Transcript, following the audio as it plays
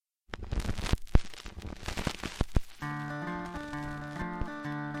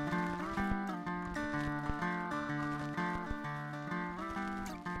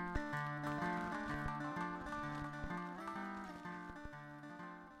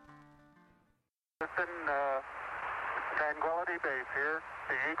Houston, Tranquility Base here.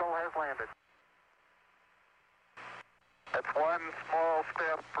 The Eagle has landed. That's one small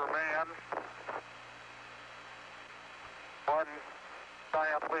step for man, one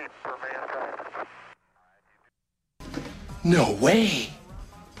giant leap for mankind. No way!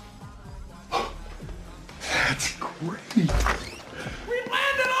 That's great! We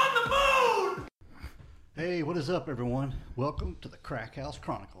landed on the moon! Hey, what is up, everyone? Welcome to the Crack House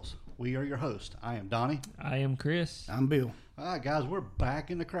Chronicles. We are your host. I am Donnie. I am Chris. I'm Bill. All right, guys, we're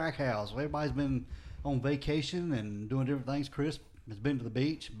back in the Crack House. Everybody's been on vacation and doing different things. Chris has been to the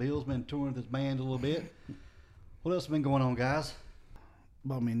beach. Bill's been touring with his band a little bit. What else has been going on, guys?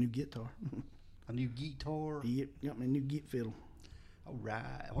 Bought me a new guitar. A new guitar. Yep, got me a new git fiddle. All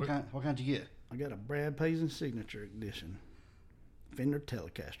right. What kind did you get? I got a Brad Paisley Signature Edition Fender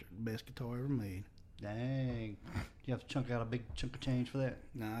Telecaster, the best guitar ever made. Dang. You have to chunk out a big chunk of change for that?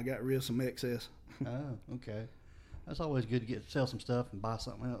 Nah, I got rid of some excess. Oh, okay. That's always good to sell some stuff and buy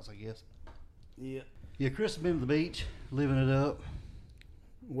something else, I guess. Yeah. Yeah, Chris has been to the beach, living it up.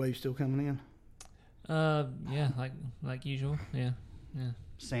 Wave still coming in? Yeah, like usual. Yeah.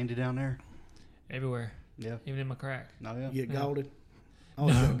 Sandy down there. Everywhere. Yeah. Even in my crack. Oh, yeah. You get Yeah. galded? Oh,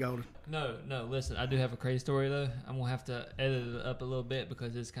 you got galded. No, listen, I do have a crazy story, though. I'm going to have to edit it up a little bit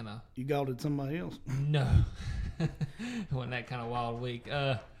because it's kind of... You galded somebody else? No. It wasn't that kind of wild week.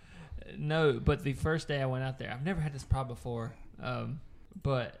 No, but the first day I went out there, I've never had this problem before,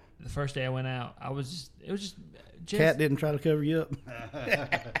 but the first day I went out, it was just Cat didn't try to cover you up?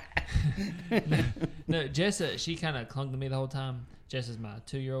 No, Jessa, she kind of clung to me the whole time. Jessa's my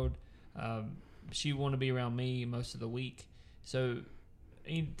 2-year-old. She wanted to be around me most of the week. So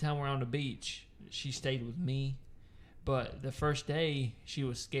anytime we're on the beach, she stayed with me. But the first day, she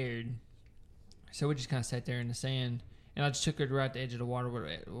was scared. So we just kind of sat there in the sand. And I just took her to right at the edge of the water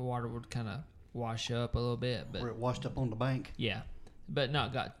where the water would kind of wash up a little bit. But Where it washed up on the bank. yeah. But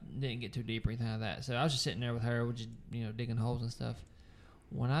didn't get too deep or anything like that. So I was just sitting there with her, we're just, digging holes and stuff.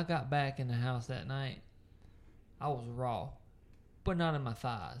 When I got back in the house that night, I was raw, but not in my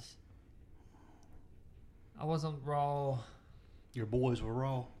thighs. I wasn't raw. Your boys were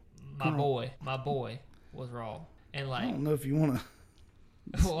raw. My boy was raw. And I don't know if you want to...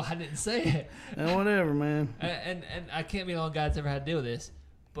 well, I didn't say it. Whatever, man. And I can't be the only guy that's ever had to deal with this,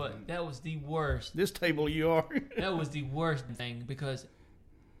 but that was the worst. This table you are. That was the worst thing because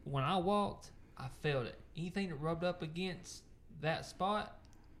when I walked, I felt it. Anything that rubbed up against that spot,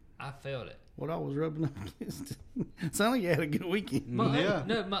 I felt it. What I was rubbing up against. Sounded like you had a good weekend.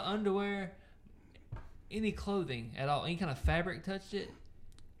 My underwear, any clothing at all, any kind of fabric touched it.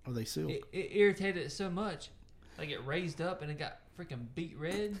 Are they silk? It irritated it so much. Like it raised up and it got freaking beat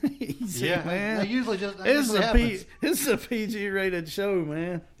red. Easy, Yeah, man. that usually just that This usually is happens. a PG rated show,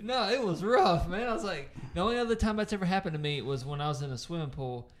 man. No, it was rough, man. I was like, the only other time that's ever happened to me was when I was in a swimming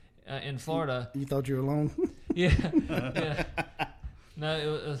pool in Florida. You thought you were alone? Yeah. No,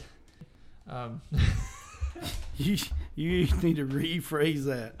 it was. You need to rephrase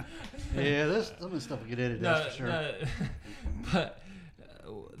that. Yeah, some of the stuff will get edited, that's for sure. No,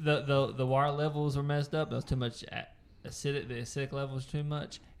 but the water levels were messed up. There was too much acidic. The acidic level was too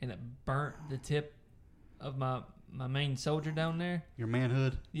much, and it burnt the tip of my main soldier down there. Your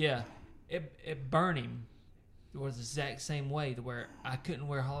manhood. Yeah, it burned him. It was the exact same way to where I couldn't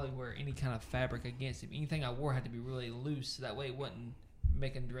hardly wear any kind of fabric against him. Anything I wore had to be really loose, so that way it wasn't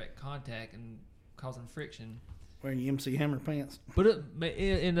making direct contact and causing friction. Wearing your MC Hammer pants. But it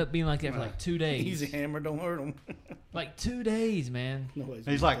ended up being like that for like 2 days. Easy Hammer, don't hurt them. Like 2 days, man.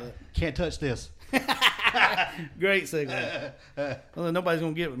 He's like, can't touch this. Great segue. Well, nobody's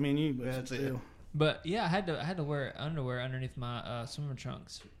gonna get with me and you, but That's still. it. But yeah, I had to wear underwear underneath my swimmer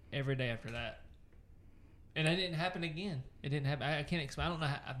trunks every day after that, and it didn't happen again. It didn't happen. I can't explain. I don't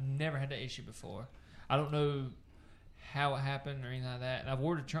know. I've never had that issue before. I don't know how it happened or anything like that. And I've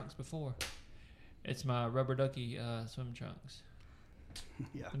worn the trunks before. It's my rubber ducky swim trunks.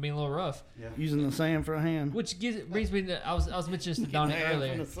 Yeah. They're being a little rough. Yeah. Using the sand for a hand. Which brings me to I was mentioning this to Donnie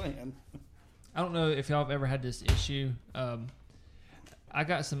earlier. From the sand. I don't know if y'all have ever had this issue. I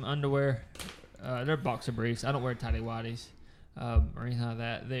got some underwear. They're boxer briefs. I don't wear tighty whities or anything like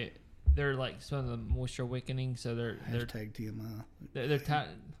that. They're like some of the moisture wickening, so they're Hashtag TMI. they're tight.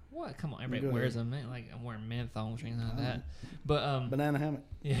 What? Come on, everybody Go wears ahead. them. Ain't like I'm wearing man thongs or anything like that. But Banana hammock.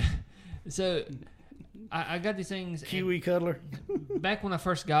 yeah. So I got these things. Kiwi cuddler. Back when I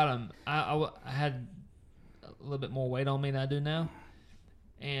first got them, I had a little bit more weight on me than I do now,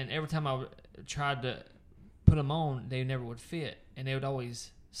 and every time I tried to put them on, they never would fit, and they would always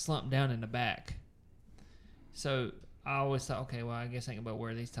slump down in the back. So I always thought, okay, well, I guess I can about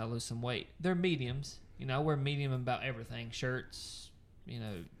wear these till I lose some weight. They're mediums. You know, I wear medium about everything. Shirts, you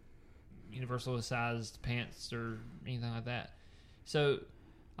know, universal sized pants or anything like that. So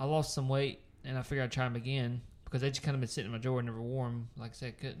I lost some weight, and I figured I'd try them again because they just kind of been sitting in my drawer and never wore them. Like I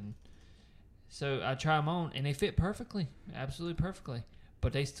said, couldn't. So I try them on, and they fit perfectly, absolutely perfectly.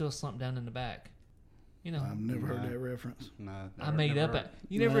 But they still slump down in the back. You know, I've never heard that reference. No, I made up heard it.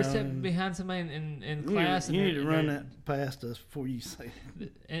 You never No. sat behind somebody in You class. need, you need to run their, that past us before you say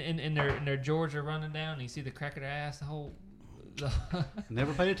it. and their drawers are running down. And you see the crack of their ass. The whole.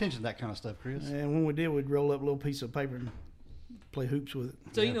 Never paid attention to that kind of stuff, Chris. And when we did, we'd roll up a little piece of paper and play hoops with it.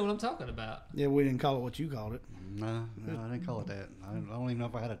 So you know what I'm talking about. Yeah, we didn't call it what you called it. No, I didn't call it that. I don't even know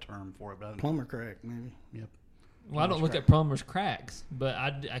if I had a term for it. But Plumber crack, maybe. yep. Well, I don't look at plumbers' cracks, but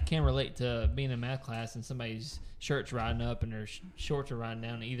I can relate to being in math class and somebody's shirt's riding up and their shorts are riding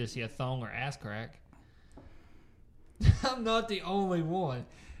down and either see a thong or ass crack. I'm not the only one.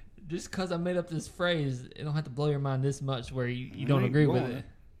 Just because I made up this phrase, it don't have to blow your mind this much where you don't ain't agree with blowing it.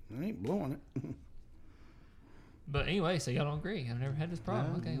 I ain't blowing it. But anyway, so y'all don't agree. I've never had this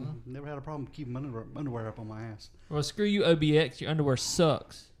problem. Okay, well. Never had a problem keeping my underwear up on my ass. Well, screw you, OBX. Your underwear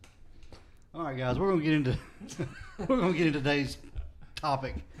sucks. All right, guys, we're gonna get into today's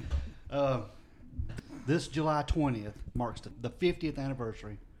topic. This July 20th marks the 50th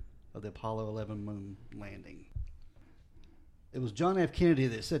anniversary of the Apollo 11 moon landing. It was John F. Kennedy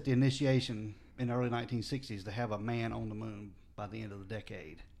that set the initiation in the early 1960s to have a man on the moon by the end of the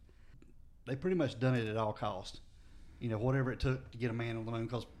decade. They pretty much done it at all cost. You know, whatever it took to get a man on the moon,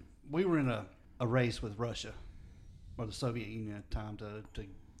 because we were in a race with Russia or the Soviet Union at the time to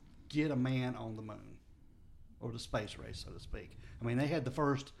get a man on the moon, or the space race, so to speak. I mean, they had the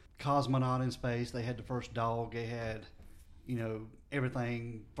first cosmonaut in space. They had the first dog. They had, you know,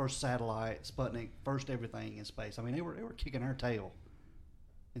 everything. First satellite, Sputnik, first everything in space. I mean, they were kicking our tail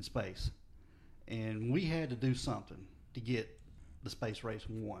in space, and we had to do something to get the space race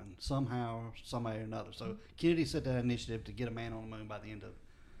won somehow, some way or another. So Kennedy set that initiative to get a man on the moon by the end of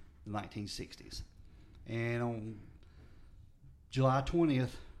the 1960s, and on July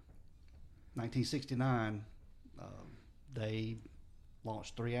 20th, 1969, they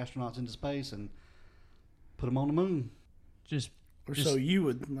launched 3 astronauts into space and put them on the moon. Or so you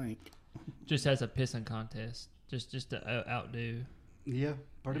would think. Just as a pissing contest, just to outdo. Yeah,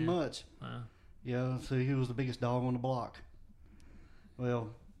 pretty Yeah. much. Wow. Yeah, so he was the biggest dog on the block.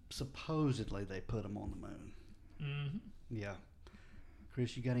 Well, supposedly they put him on the moon. Mm-hmm. Yeah.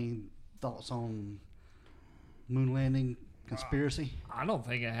 Chris, you got any thoughts on moon landing conspiracy? I don't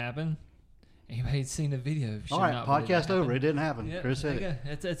think it happened. Anybody's seen the video? All right, podcast over. It didn't happen. Yep, Chris said there it.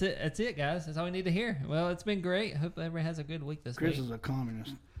 you go. That's it. That's it, guys. That's all we need to hear. Well, it's been great. Hope everybody has a good week this Chris week. is a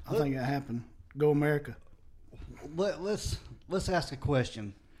communist. I think it happened. Go America. Let's ask a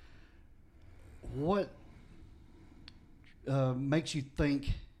question. What makes you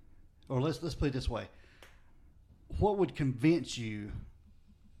think, or let's put it this way: what would convince you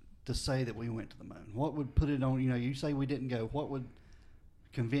to say that we went to the moon? What would put it on? You know, you say we didn't go. What would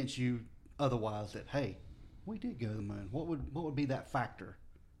convince you otherwise that hey, we did go to the moon? What would be that factor?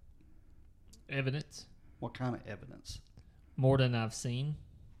 Evidence. What kind of evidence? More than I've seen.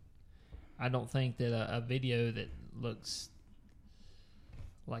 I don't think that a video that looks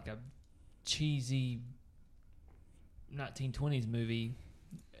like a cheesy 1920s movie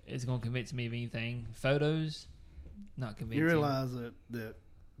is going to convince me of anything. Photos, not convincing. You realize that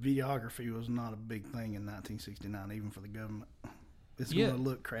videography was not a big thing in 1969, even for the government. It's Yeah. going to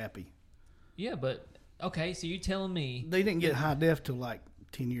look crappy. Yeah, but okay, so you're telling me. They didn't get high def till like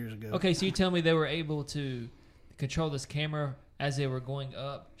 10 years ago. Okay, so you tell me they were able to control this camera as they were going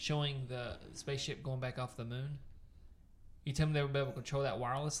up, showing the spaceship going back off the moon? You tell me they were able to control that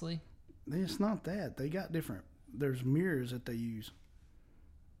wirelessly? It's not that. They got different. There's mirrors that they use.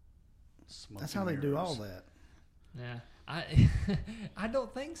 That's how they do all that. Yeah, I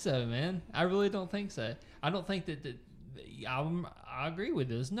don't think so, man. I really don't think so. I don't think that I agree with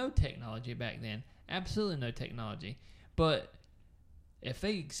you. There's no technology back then. Absolutely no technology. But if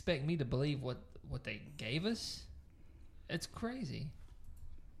they expect me to believe what they gave us, it's crazy.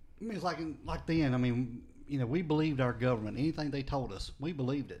 I mean, it's like then. I mean, you know, we believed our government. Anything they told us, we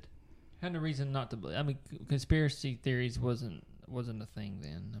believed it. Had no reason not to believe. I mean, conspiracy theories wasn't a thing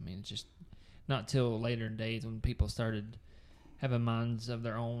then. I mean, it's just not till later days when people started having minds of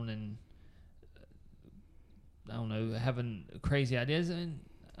their own and I don't know, having crazy ideas. And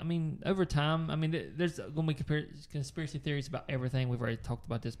I mean, over time, I mean, there's going to be conspiracy theories about everything. We've already talked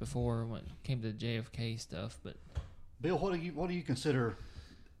about this before when it came to the JFK stuff. But Bill, what do you consider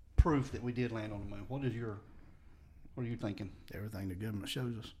proof that we did land on the moon? What is your What are you thinking? Everything the government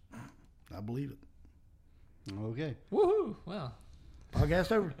shows us, I believe it. Okay. Woohoo! Wow.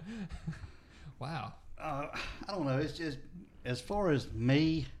 Podcast over. Wow. I don't know. It's just as far as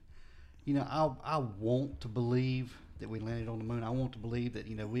me, I want to believe that we landed on the moon. I want to believe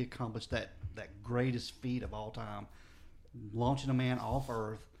that we accomplished that greatest feat of all time, launching a man off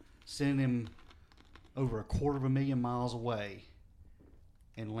Earth, sending him over 250,000 miles away,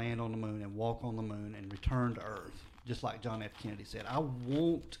 and land on the moon and walk on the moon and return to Earth, just like John F. Kennedy said. I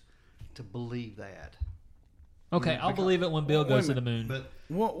want to believe that. Okay, I'll believe it when Bill goes to the moon. But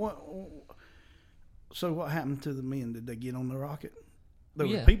So what happened to the men? Did they get on the rocket? There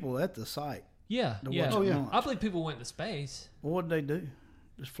were Yeah. people at the site. yeah, to yeah. watch Oh, it yeah. launch. I believe people went to space. Well, what did they do?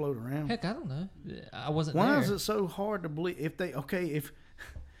 Just float around. Heck, I don't know. I wasn't Why there. is it so hard to believe? If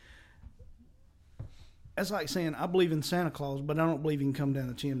that's like saying I believe in Santa Claus, but I don't believe he can come down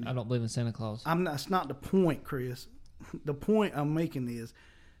the chimney. I don't believe in Santa Claus. That's not the point, Chris. The point I'm making is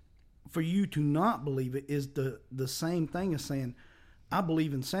for you to not believe it is the same thing as saying I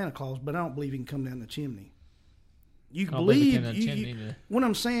believe in Santa Claus, but I don't believe he can come down the chimney. You I don't believe he believe came down the chimney either. what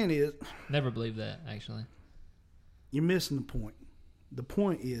I'm saying is Never believed that, actually. you're missing the point. The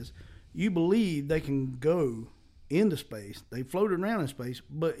point is you believe they can go into space. They floated around in space,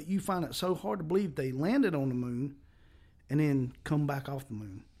 but you find it so hard to believe they landed on the moon and then come back off the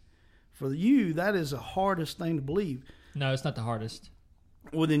moon. For you, that is the hardest thing to believe. No, it's not the hardest.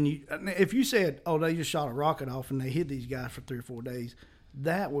 Well, then if you said, "Oh, they just shot a rocket off and they hid these guys for 3 or 4 days,"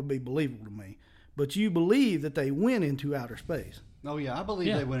 that would be believable to me. But you believe that they went into outer space. oh yeah, I believe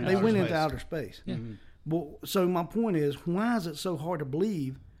Yeah. they went. They went into outer space. Yeah. Well, so my point is, why is it so hard to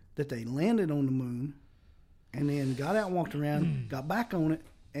believe that they landed on the moon and then got out, walked around, got back on it,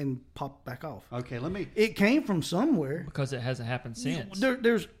 and popped back off? Okay, let me. It came from somewhere. Because it hasn't happened since.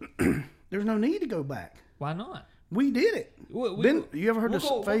 There's no need to go back. Why not? We did it. You ever heard this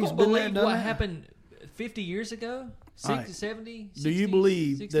phrase? Been there, done what that? happened 50 years ago? 60, All right. 70? 60, Do you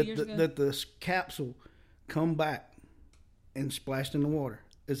believe 60 years ago? that the capsule come back and splashed in the water?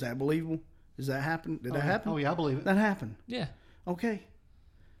 Is that believable? Does that happen? Did that happen? Oh yeah, I believe it. That happened. Yeah. Okay.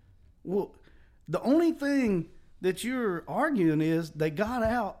 Well, the only thing that you're arguing is they got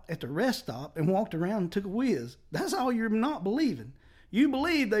out at the rest stop and walked around and took a whiz. That's all you're not believing. You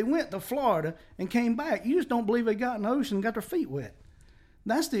believe they went to Florida and came back. You just don't believe they got in the ocean and got their feet wet.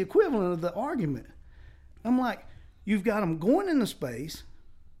 That's the equivalent of the argument. I'm like, you've got them going into space.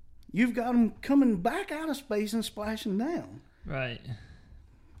 You've got them coming back out of space and splashing down. Right.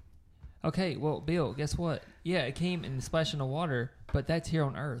 Okay, well, Bill, guess what? Yeah, it came and splashed in the water, but that's here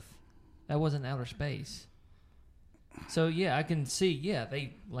on Earth. That wasn't outer space. So, yeah, I can see,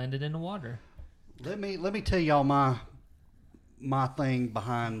 they landed in the water. Let me tell y'all my thing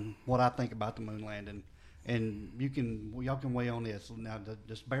behind what I think about the moon landing, and y'all can weigh on this. Now,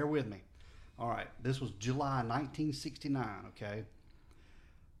 just bear with me. All right, this was July 1969. Okay,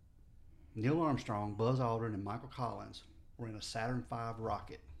 Neil Armstrong, Buzz Aldrin, and Michael Collins were in a Saturn V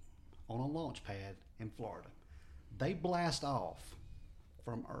rocket on a launch pad in Florida. They blast off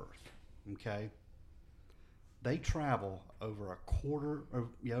from Earth. Okay, they travel over a quarter of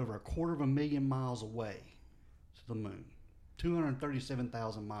a million miles away to the moon.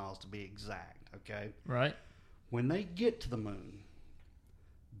 237,000 miles to be exact, okay? Right. When they get to the moon,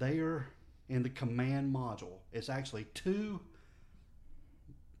 they are in the command module. It's actually two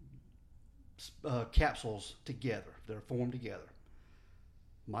capsules together. They're formed together.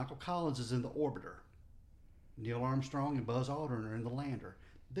 Michael Collins is in the orbiter. Neil Armstrong and Buzz Aldrin are in the lander.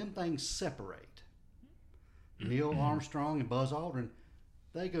 Them things separate. Neil Armstrong and Buzz Aldrin,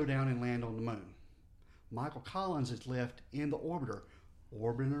 they go down and land on the moon. Michael Collins is left in the orbiter,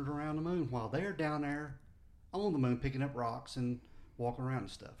 orbiting around the moon while they're down there on the moon picking up rocks and walking around and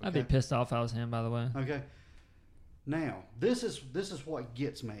stuff. Okay? I'd be pissed off if I was him, by the way. Okay. Now, this is what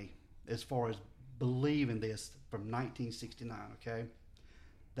gets me as far as believing this from 1969, okay?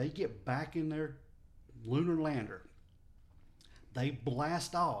 They get back in their lunar lander. They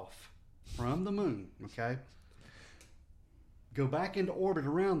blast off from the moon, okay? Go back into orbit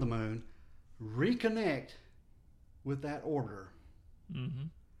around the moon, reconnect with that orbiter,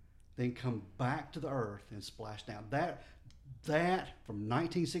 then come back to the Earth and splash down. That from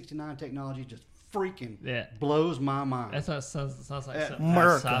 1969 technology just freaking blows my mind. That sounds like some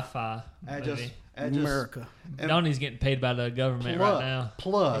America. sci-fi movie. America. Donnie's getting paid by the government right now.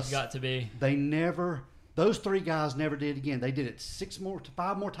 Plus, he's got to be. Those three guys never did it again. They did it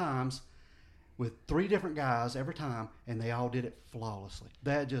 5 more times with 3 different guys every time, and they all did it flawlessly.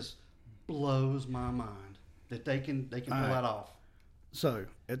 That just blows my mind that they can pull that off. So,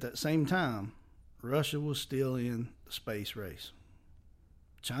 at that same time, Russia was still in the space race.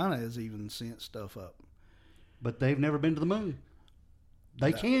 China has even sent stuff up. But they've never been to the moon.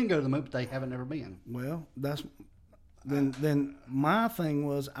 They can go to the moon, but they haven't never been. Well, then my thing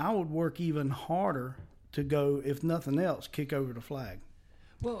was I would work even harder to go, if nothing else, kick over the flag.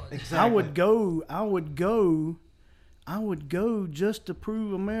 Well, Exactly. I would go just to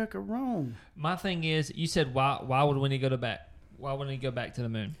prove America wrong. my thing is, you said why would Winnie go to back? Why wouldn't he go back to the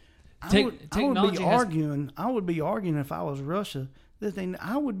moon? I would be Technology has- arguing. I would be arguing if I was Russia that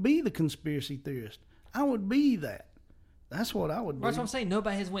I would be the conspiracy theorist. I would be that. That's what I would be. That's what I'm saying.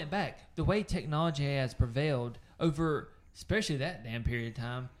 Nobody has went back. The way technology has prevailed over, especially that damn period of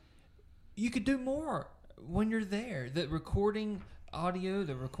time, you could do more when you're there. The recording audio,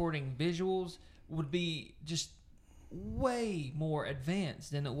 the recording visuals would be just way more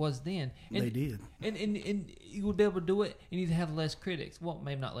advanced than it was then. And, They did. And you would be able to do it, and you'd have less critics. Well,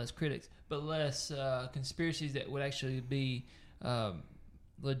 maybe not less critics, but less conspiracies that would actually be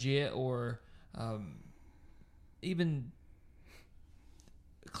legit or even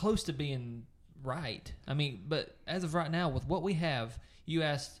close to being right. I mean, but as of right now, with what we have, you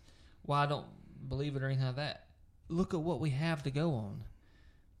asked why I don't believe it or anything like that. Look at what we have to go on.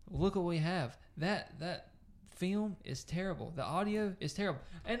 Look what we have. That film is terrible. The audio is terrible.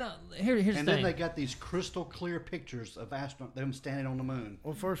 And here's And the then thing. they got these crystal clear pictures of them standing on the moon.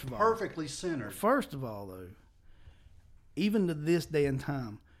 Well, first of all, Perfectly centered. First of all, though, even to this day and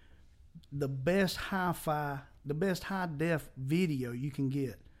time, the best the best high def video you can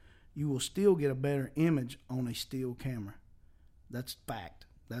get, you will still get a better image on a still camera. That's fact.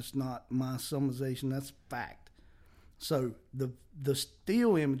 That's not my summarization. That's fact. So the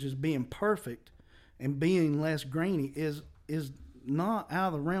still images being perfect and being less grainy is not out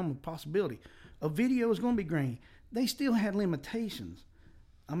of the realm of possibility. A video is going to be grainy. They still had limitations.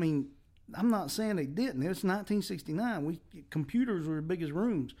 I mean, I'm not saying they didn't. It's 1969. Computers were as big as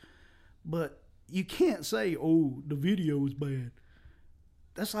rooms. But you can't say, oh, the video was bad.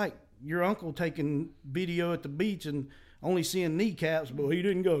 That's like your uncle taking video at the beach and only seeing kneecaps, but he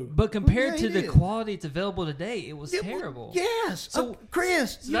didn't go. But compared Well, to yeah, he the did. quality that's available today, it was Yeah, well, terrible. Yes. So-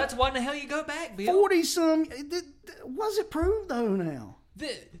 Chris, So that's why in the hell you go back, Bill. 40-some. Was it proved, though, now?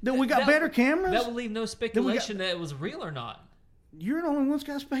 Then we got better cameras? That will leave no speculation that it was real or not. You're the only one's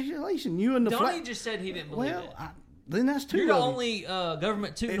got speculation. You and the Donnie flat. just said he didn't believe Well, it. then that's two You're the of 'em. only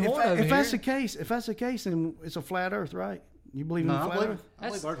government tooting If, horn over if that's the here. case, then it's a flat Earth, right? You believe No, in the I flat believe, Earth? I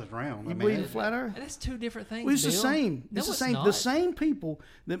believe Earth is round. You believe in flat Earth? That's two different things. Well, it's the Bill. same. No, It's the it's same. not. The same people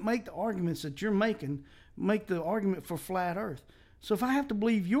that make the arguments that you're making make the argument for flat Earth. So if I have to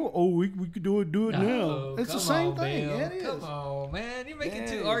believe we could do it No, now. It's the come same on, thing. Bill. Yeah, it is. Come on, man. You're making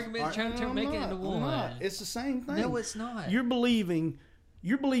two Yes. arguments trying to I'm make it not. into I'm one. not. It's the same thing. No, it's not. You're believing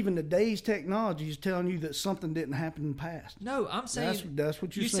today's technology is telling you that something didn't happen in the past. No, I'm saying. That's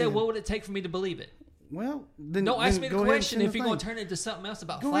what you're you saying. said, what would it take for me to believe it? Well, then Don't ask me go the ahead and question send if the you're going thing. to turn it into something else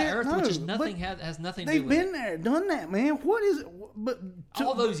about Go flat ahead. Earth, which is No, nothing but has nothing to They've do with been it. there, done that, man. What is it? But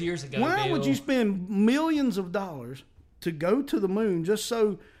All those years ago, why would Bill. you spend millions of dollars to go to the moon just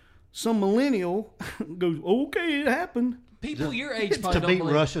so some millennial goes, okay, it happened? People your age probably to don't beat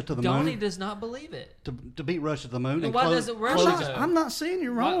believe Russia to the Donnie moon? does not believe it. To beat Russia to the moon. Then and why close- doesn't Russia close- go? I'm not saying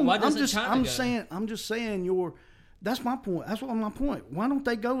you're Why- wrong. why doesn't I'm just, China I'm go? saying, I'm just saying that's my point. That's what my point. Why don't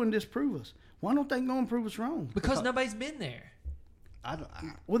they go and disprove us? Why don't they go and prove us wrong? Because nobody's been there.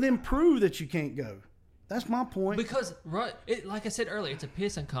 Well, then prove that you can't go. That's my point. Because, like I said earlier, it's a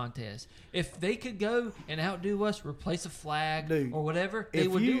pissing contest. If they could go and outdo us, replace a flag Dude, or whatever, they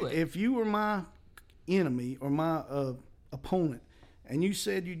would you, do it. If you were my enemy or my opponent and you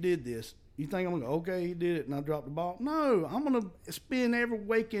said you did this, you think I'm going to go, okay, he did it and I dropped the ball? No, I'm going to spend every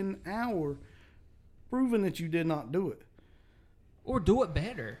waking hour proving that you did not do it. Or do it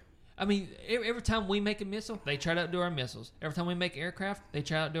better. I mean, every time we make a missile, they try to outdo our missiles. Every time we make aircraft, they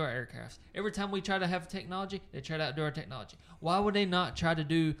try to outdo our aircrafts. Every time we try to have technology, they try to outdo our technology. Why would they not try to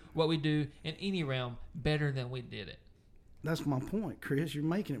do what we do in any realm better than we did it? That's my point, Chris. You're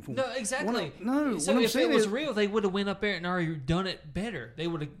making it for me. No, exactly. No, So what I'm if it saying was is, real, they would have went up there and already done it better. They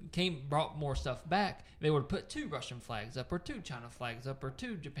would have brought more stuff back. They would have put 2 Russian flags up, or 2 China flags up, or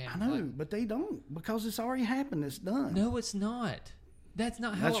 2 Japan I know, flags. but they don't because it's already happened. It's done. No, it's not. That's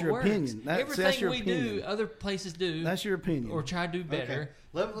not how That's it your works. opinion. Everything That's your we do, opinion. other places do. That's your opinion. Or try to do better. Okay.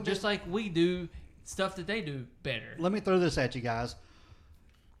 Let me- just like we do stuff that they do better. Let me throw this at you guys.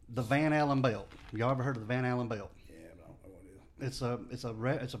 The Van Allen belt. Y'all ever heard of the Van Allen belt? Yeah, but I don't know what it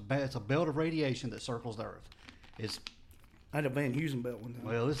is. It's a belt of radiation that circles the Earth. It's I had a Van Heusen belt one time.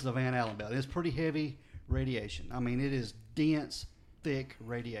 Well, this is a Van Allen belt. It's pretty heavy radiation. I mean, it is dense, thick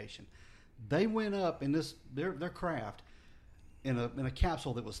radiation. They went up in their craft in a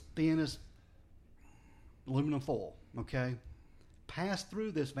capsule that was thin as aluminum foil. Okay, passed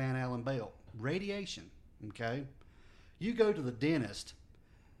through this Van Allen belt, radiation. Okay, you go to the dentist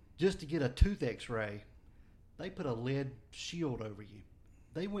just to get a tooth X-ray. They put a lead shield over you.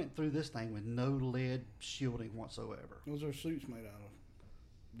 They went through this thing with no lead shielding whatsoever. What was their suits made out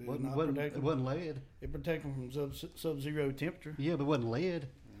of? Did It not wasn't, protect it them? wasn't lead. It protect them from sub-zero temperature. Yeah, but it wasn't lead.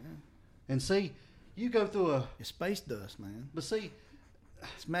 Yeah. And see, you go through It's space dust, man. but see,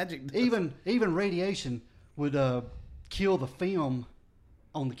 It's magic dust. even radiation would kill the film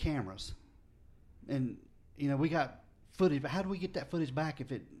on the cameras. And we got footage, but how do we get that footage back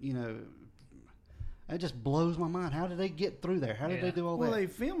if it it just blows my mind. How did they get through there? How did they do all Well, that? they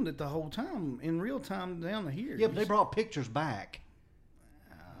filmed it the whole time in real time down to here. Yeah, but they brought pictures back.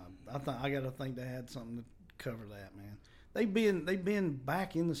 I got to think they had something to cover that, man. They've been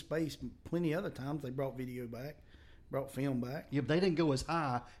back in the space plenty other times. They brought video back, brought film back. Yeah, but they didn't go as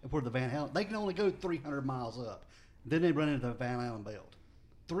high where the Van Allen. They can only go 300 miles up. Then they run into the Van Allen belt.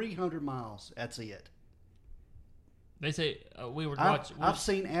 300 miles. That's it. They say we were watching. I've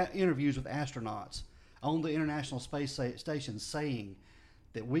seen interviews with astronauts on the International Space Station saying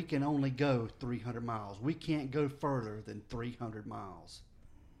that we can only go 300 miles. We can't go further than 300 miles.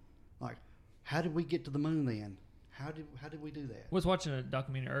 Like, how did we get to the moon then? How did we do that? was watching a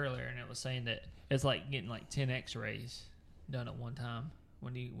documentary earlier, and it was saying that it's like getting like 10 X-rays done at one time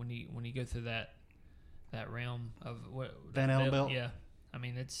when you go through that realm of what Van Allen belt? Yeah, I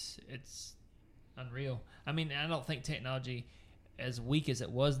mean it's unreal. I mean, I don't think technology, as weak as it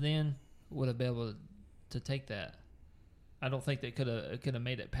was then, would have been able to take that. I don't think they could have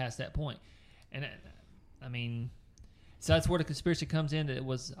made it past that point. And I mean, so that's where the conspiracy comes in. That it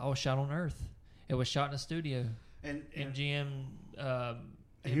was all shot on Earth. It was shot in a studio. And MGM,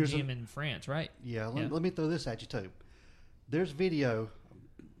 here's MGM in France, right? Yeah, let me throw this at you too. There's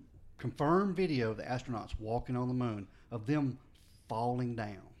confirmed video of the astronauts walking on the moon, of them falling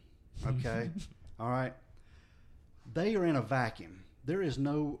down. Okay? All right? They are in a vacuum. There is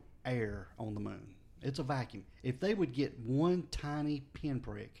no air on the moon. It's a vacuum. If they would get one tiny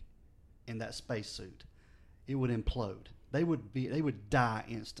pinprick in that spacesuit, it would implode. They would die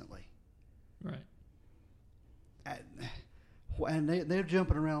instantly. Right. And they're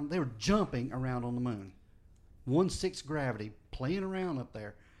jumping around. They were jumping around on the moon, 1/6 gravity, playing around up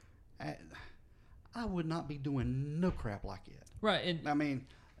there. I would not be doing no crap like it. Right. And I mean,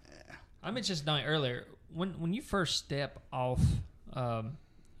 I mentioned tonight earlier, when you first step off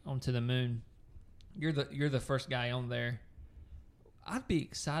onto the moon, you're the first guy on there. I'd be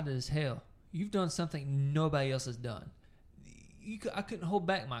excited as hell. You've done something nobody else has done. I couldn't hold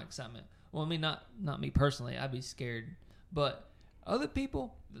back my excitement. Well, I mean, not me personally. I'd be scared, but other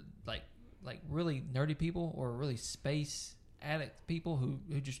people, like really nerdy people or really space addict people who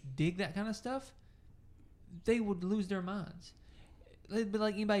just dig that kind of stuff, they would lose their minds. They'd be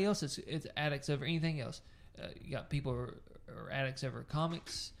like anybody else. It's addicts over anything else. You got people who are addicts over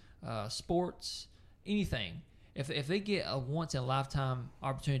comics, sports, anything. If they get a once in a lifetime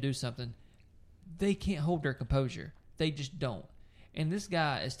opportunity to do something, they can't hold their composure. They just don't. And this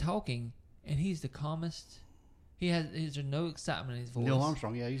guy is talking, and he's the calmest. There's no excitement in his voice. Neil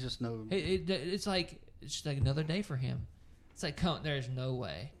Armstrong, yeah, he's just no. It's just like another day for him. It's like, there's no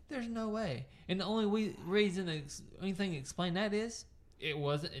way. There's no way. And the only reason, anything to explain that is, it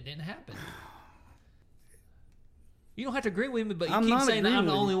didn't happen. You don't have to agree with me, but you keep saying that I'm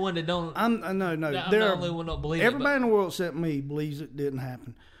the only one that don't. No. I'm the only one that don't believe everybody it. in the world except me believes it didn't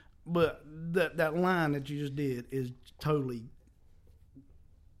happen. But that line that you just did is totally.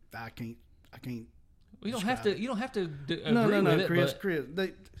 I can't. You don't have to. You don't have to agree No, with it. Chris. But Chris.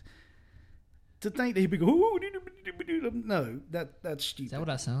 To think that he'd be going, no, that's stupid. is that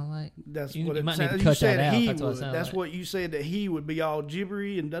what I sound like? That's You what it might need to sounds. cut You said that out. he That's what it would. sounded That's like. what you said, that he would be all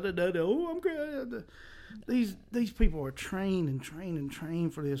gibbery and da da da da. Oh, I'm great. These people are trained and trained and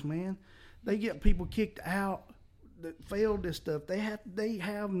trained for this, man. They get people kicked out that failed this stuff. They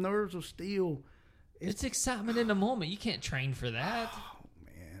have nerves of steel. It's excitement in the moment. You can't train for that.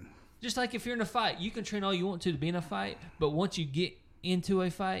 Man, Just like if you're in a fight, you can train all you want to be in a fight, but once you get into a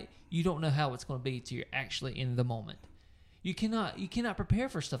fight, you don't know how it's going to be till you're actually in the moment. You cannot prepare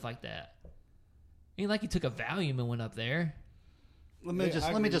for stuff like that. Ain't like you took a Valium and went up there. Let me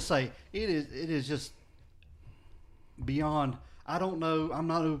just say it is just beyond. I don't know. I'm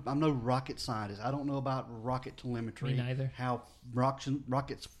no rocket scientist. I don't know about rocket telemetry. Me neither. How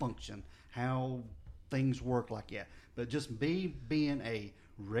rockets function, how things work like that. But just being a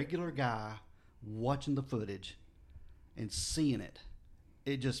regular guy watching the footage and seeing it,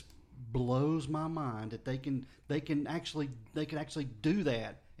 it just blows my mind that they can actually do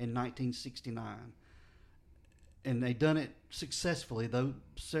that in 1969, and they done it successfully though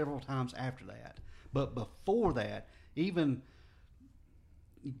several times after that. But before that, even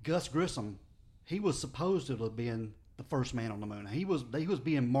Gus Grissom, he was supposed to have been the first man on the moon. He was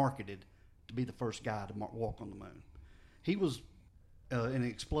being marketed to be the first guy to walk on the moon. He was in an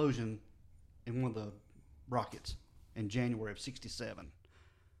explosion in one of the rockets in January of '67.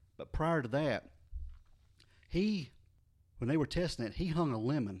 But prior to that, when they were testing it, he hung a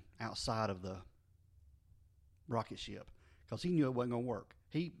lemon outside of the rocket ship because he knew it wasn't going to work.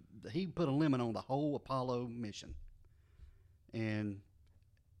 He put a lemon on the whole Apollo mission, and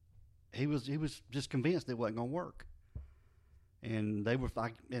he was just convinced it wasn't going to work. And they were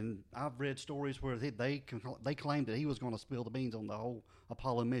like, and I've read stories where they claimed that he was going to spill the beans on the whole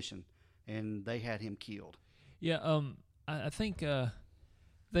Apollo mission, and they had him killed. Yeah, I think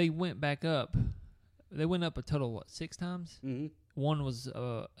they went back up. They went up a total of, 6 times? Mm-hmm. One was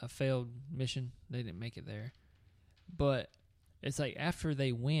a failed mission. They didn't make it there. But it's like after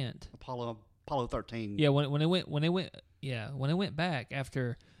they went Apollo 13. Yeah, when they went back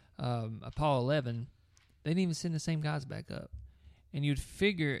after Apollo 11, they didn't even send the same guys back up. And you'd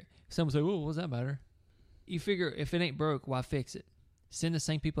figure, someone say, "Oh, what's that matter?" You figure if it ain't broke, why fix it? Send the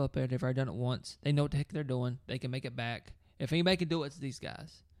same people up there. They've already done it once. They know what the heck they're doing. They can make it back. If anybody can do it, it's these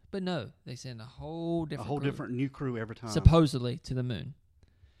guys. But no, they send a whole different new crew every time, supposedly to the moon.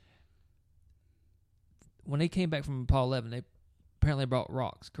 When they came back from Apollo 11, they apparently brought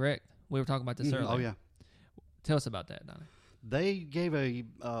rocks. Correct? We were talking about this earlier. Oh yeah. Tell us about that, Donnie. They gave a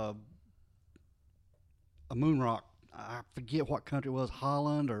moon rock. I forget what country it was,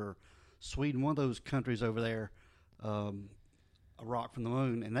 Holland or Sweden, one of those countries over there, a rock from the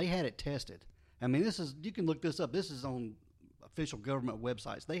moon, and they had it tested. I mean, you can look this up. This is on official government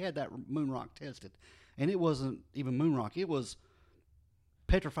websites. They had that moon rock tested, and it wasn't even moon rock. It was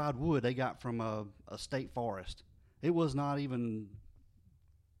petrified wood they got from a state forest. It was not even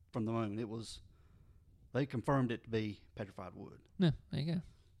from the moon. They confirmed it to be petrified wood. Yeah, there you go.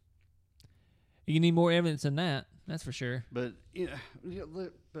 You need more evidence than that. That's for sure. But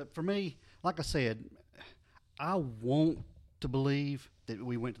but for me, like I said, I want to believe that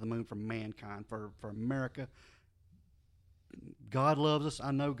we went to the moon for mankind, for America. God loves us.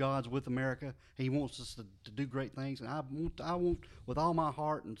 I know God's with America. He wants us to do great things, and I want with all my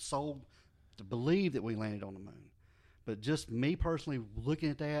heart and soul to believe that we landed on the moon. But just me personally looking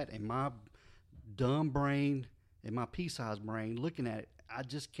at that, and my dumb brain and my pea-sized brain looking at it, I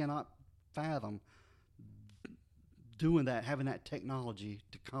just cannot fathom doing that, having that technology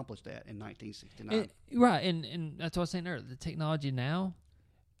to accomplish that in 1969. Right, and that's what I was saying earlier. The technology now,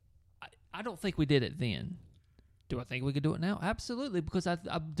 I don't think we did it then. Do I think we could do it now? Absolutely, because I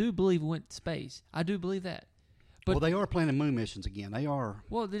do believe we went to space. I do believe that. But, well, they are planning moon missions again. They are.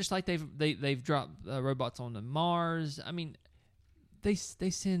 Well, they're just like they've dropped robots on the Mars. I mean, they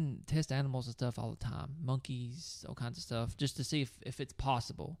send test animals and stuff all the time, monkeys, all kinds of stuff, just to see if it's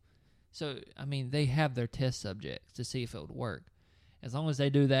possible. So, I mean, they have their test subjects to see if it would work. As long as they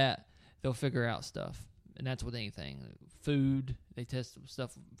do that, they'll figure out stuff. And that's with anything. Food, they test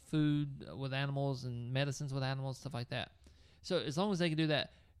stuff, food with animals and medicines with animals, stuff like that. So, as long as they can do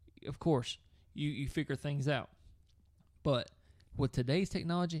that, of course, you figure things out. But with today's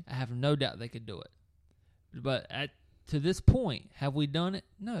technology, I have no doubt they could do it. But to this point, have we done it?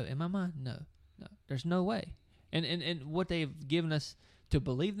 No. In my mind, no. There's no way. And what they've given us to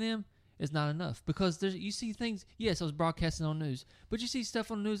believe them is not enough, because you see things. Yes, I was broadcasting on news, but you see stuff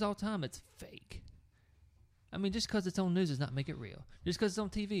on the news all the time. It's fake. I mean, just because it's on news does not make it real. Just because it's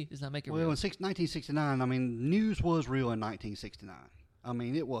on TV does not make it real. Well, in 1969, I mean, news was real in 1969. I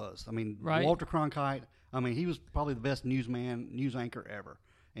mean, it was. I mean, right? Walter Cronkite. I mean, he was probably the best news anchor ever,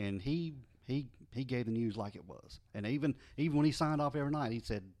 and he gave the news like it was. And even when he signed off every night, he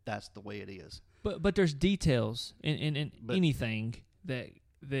said that's the way it is. But there's details in anything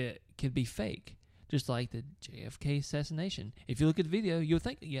that could be fake, just like the JFK assassination. If you look at the video, you'll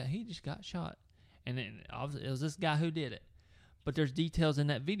think, yeah, he just got shot, and then obviously it was this guy who did it. But there's details in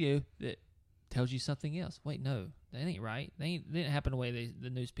that video that tells you something else. Wait, no, that ain't right. They didn't happen the way the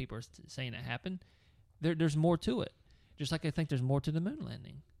news people are saying it happened. There's more to it. Just like I think there's more to the moon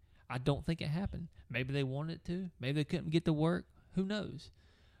landing. I don't think it happened. Maybe they wanted it to. Maybe they couldn't get the work. Who knows?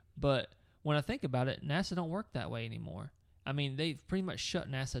 But when I think about it, NASA don't work that way anymore. I mean, they've pretty much shut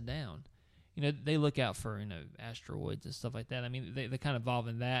NASA down. You know, they look out for, asteroids and stuff like that. I mean, they kind of evolve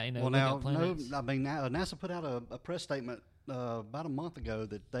in that. Well, now, NASA put out a press statement about a month ago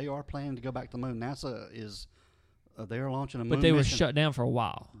that they are planning to go back to the moon. NASA is They were launching a moon but they were mission. shut down for a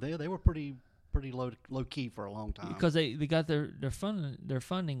while They were pretty low key for a long time. because they got their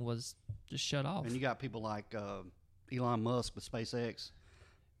funding was just shut off. And you got people like Elon Musk with SpaceX.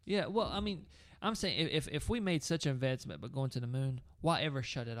 Yeah, well, I mean, I'm saying if we made such an investment by going to the moon, why ever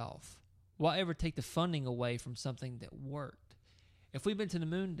shut it off? Why ever take the funding away from something that worked? If we've been to the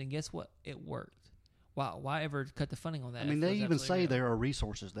moon, then guess what? It worked. Why ever cut the funding on that? I mean, if it they was even absolutely say real? there are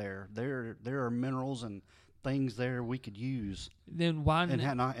resources there. There are minerals and things there we could use Then why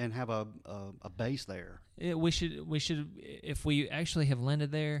and have a base there. we should if we actually have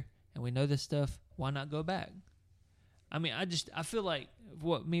landed there and we know this stuff, why not go back? I mean, I feel like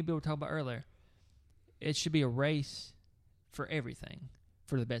what me and Bill were talking about earlier. It should be a race for everything,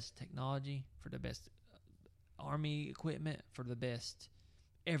 for the best technology, for the best army equipment, for the best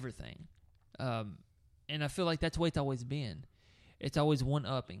everything. And I feel like that's the way it's always been. It's always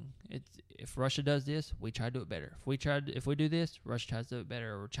one-upping. If Russia does this, we try to do it better. If we do this, Russia tries to do it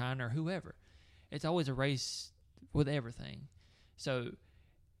better, or China, or whoever. It's always a race with everything. So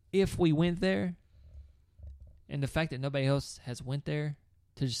if we went there, and the fact that nobody else has went there,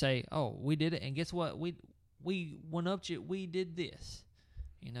 to just say, "Oh, we did it," and guess what? We one-upped you. We did this.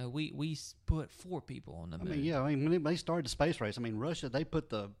 You know, we put 4 people on the moon. I mean, when they started the space race, I mean, Russia, they put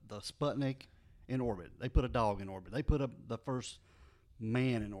the Sputnik in orbit. They put a dog in orbit. They put the first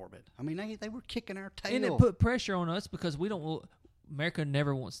man in orbit. I mean, they were kicking our tail. And it put pressure on us because America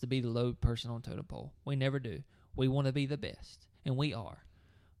never wants to be the low person on totem pole. We never do. We want to be the best, and we are.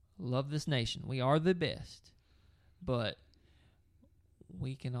 Love this nation. We are the best, but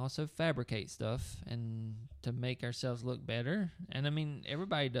we can also fabricate stuff and to make ourselves look better. And I mean,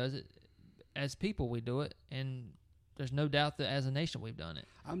 everybody does it. As people, we do it, and there's no doubt that as a nation, we've done it.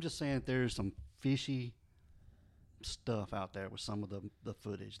 I'm just saying that there's some fishy stuff out there with some of the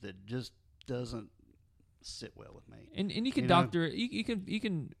footage that just doesn't sit well with me. And you can You know? doctor it. You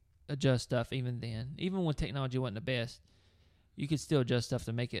can adjust stuff even then. Even when technology wasn't the best, you could still adjust stuff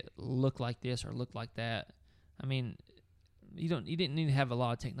to make it look like this or look like that. I mean, you didn't need to have a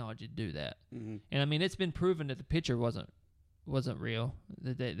lot of technology to do that. Mm-hmm. And I mean, it's been proven that the picture wasn't real.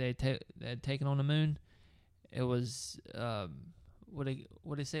 That they had taken on the moon. It was what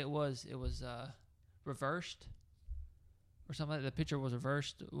they say it was. It was reversed or something. Like that. The picture was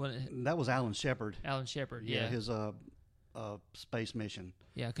reversed. That was Alan Shepard. Alan Shepard. Yeah. His space mission.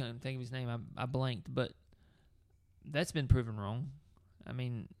 Yeah, I couldn't think of his name. I blanked, but that's been proven wrong. I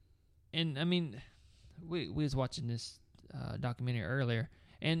mean, we was watching this documentary earlier,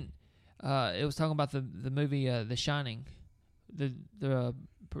 and it was talking about the movie The Shining. The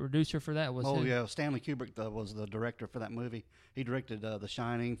producer for that was Stanley Kubrick was the director for that movie. He directed The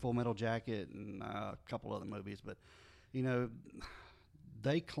Shining, Full Metal Jacket, and a couple other movies. But you know,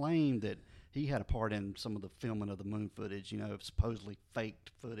 they claimed that he had a part in some of the filming of the moon footage. You know, supposedly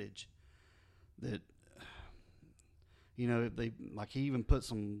faked footage. That he even put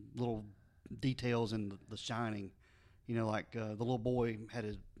some little details in The Shining. You know, like the little boy had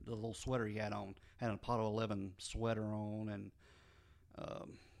the little sweater he had on, had an Apollo 11 sweater on, and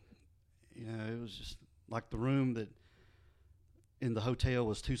it was just like the room that in the hotel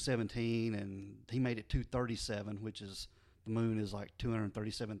was 217, and he made it 237, which is the moon is like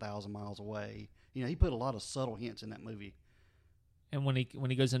 237,000 miles away. You know, he put a lot of subtle hints in that movie. And when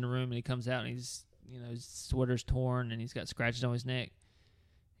he goes in the room and he comes out and his sweater's torn and he's got scratches on his neck,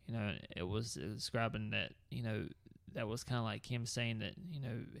 it was describing that, that was kind of like him saying that,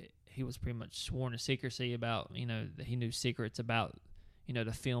 he was pretty much sworn to secrecy about, that he knew secrets about,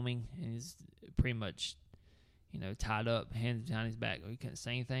 the filming, and he's pretty much, tied up, hands behind his back. He couldn't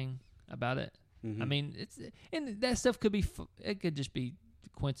say anything about it. Mm-hmm. I mean, and that stuff could be, it could just be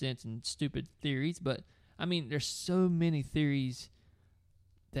coincidence and stupid theories, but I mean, there's so many theories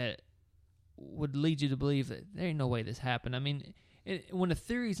that would lead you to believe that there ain't no way this happened. I mean, when the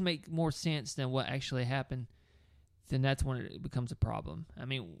theories make more sense than what actually happened, then that's when it becomes a problem. I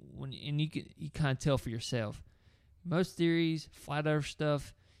mean, you kind of tell for yourself. Most theories, flat earth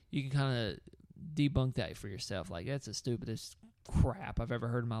stuff, you can kind of debunk that for yourself. Like, that's the stupidest crap I've ever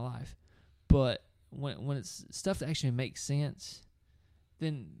heard in my life. But when it's stuff that actually makes sense,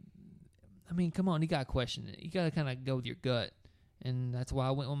 then, I mean, come on, you got to question it. You got to kind of go with your gut. And that's why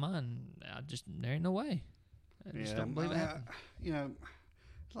I went with mine. There ain't no way. I just don't believe it happened.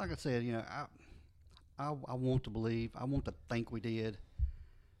 Like I said, I want to believe. I want to think we did.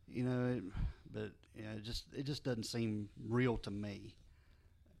 But it just doesn't seem real to me.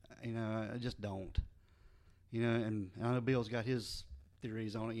 I just don't. And I know Bill's got his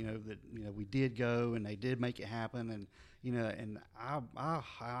theories on it. That we did go and they did make it happen, and and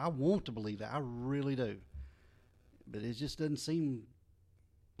I want to believe that. I really do. but it just doesn't seem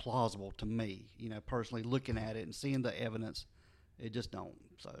plausible to me. Personally looking at it and seeing the evidence, it just don't.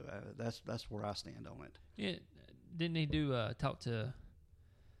 So that's where I stand on it. Yeah, didn't he do talk to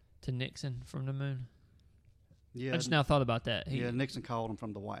Nixon from the moon? Yeah, I just now thought about that. Nixon called him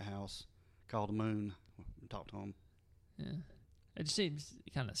from the White House, called the moon, and talked to him. Yeah, it just seems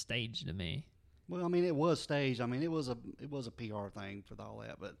kind of staged to me. Well, I mean, it was staged. I mean, it was a PR thing for all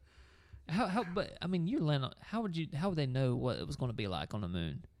that, but But I mean, you're landing. How would they know what it was going to be like on the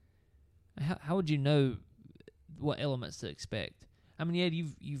moon? How would you know what elements to expect? I mean, yeah,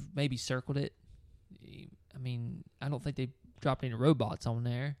 you've maybe circled it. I mean, I don't think they dropped any robots on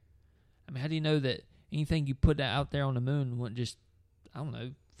there. I mean, how do you know that anything you put out there on the moon wouldn't just, I don't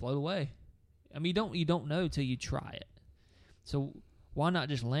know, float away? I mean, you don't know till you try it. So why not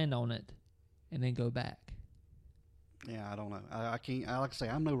just land on it and then go back? Yeah, I don't know. I can't. Like I say,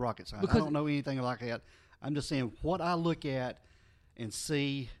 I'm no rocket scientist. Because I don't know anything like that. I'm just saying what I look at and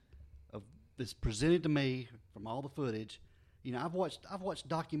see of this presented to me from all the footage. I've watched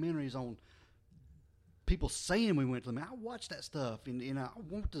documentaries on people saying we went to the moon. I watch that stuff, and I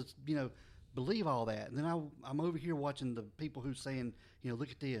want to believe all that. And then I'm over here watching the people who's saying look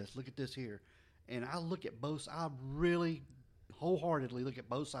at this here, and I look at both. I really wholeheartedly look at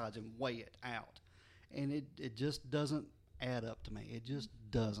both sides and weigh it out. And it just doesn't add up to me. It just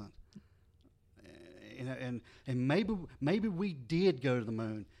doesn't. And maybe we did go to the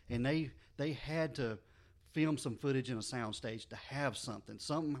moon, and they had to film some footage in a soundstage to have something.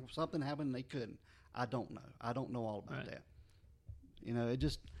 Something happened and they couldn't. I don't know. I don't know all about that.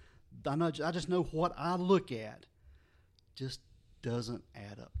 I just know what I look at just doesn't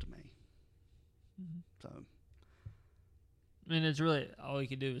add up to me. Mm-hmm. So. I mean, it's really all you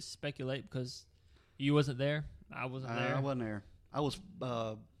can do is speculate because you wasn't there. I wasn't there. I wasn't there. I was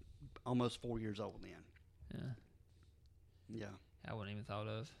almost 4 years old then. Yeah. Yeah. I wouldn't even thought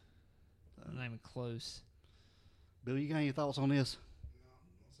of. Not even close. Bill, you got any thoughts on this?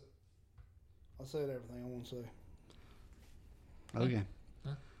 I said everything I want to say. Okay.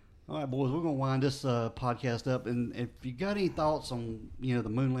 Huh? All right, boys, we're going to wind this podcast up. And if you got any thoughts on, the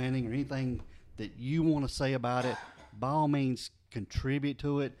moon landing or anything that you want to say about it, by all means, contribute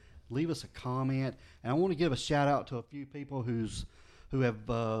to it. Leave us a comment. And I want to give a shout out to a few people who have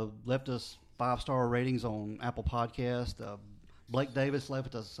left us 5-star ratings on Apple Podcast. Blake Davis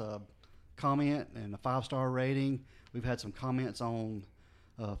left us a comment and a 5-star rating. We've had some comments on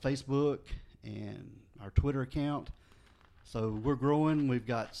Facebook and our Twitter account. So we're growing. We've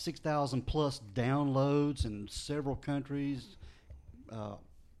got 6,000 plus downloads in several countries.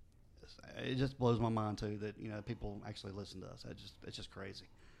 It just blows my mind too that people actually listen to us. It's just crazy.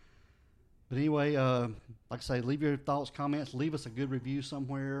 But anyway, like I say, leave your thoughts, comments, leave us a good review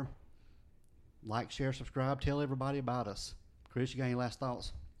somewhere. Like, share, subscribe, tell everybody about us. Chris, you got any last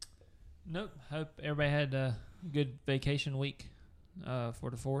thoughts? Nope. Hope everybody had a good vacation week for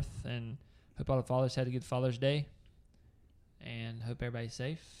the 4th, and hope all the fathers had a good Father's Day, and hope everybody's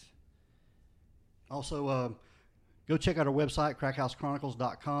safe. Also, go check out our website,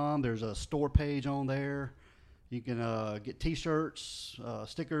 crackhousechronicles.com. There's a store page on there. You can get T-shirts,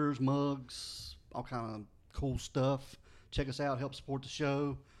 stickers, mugs, all kind of cool stuff. Check us out. Help support the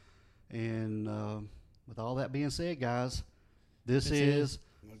show. And with all that being said, guys, this is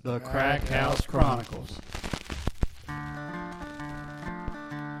the Crack House Chronicles.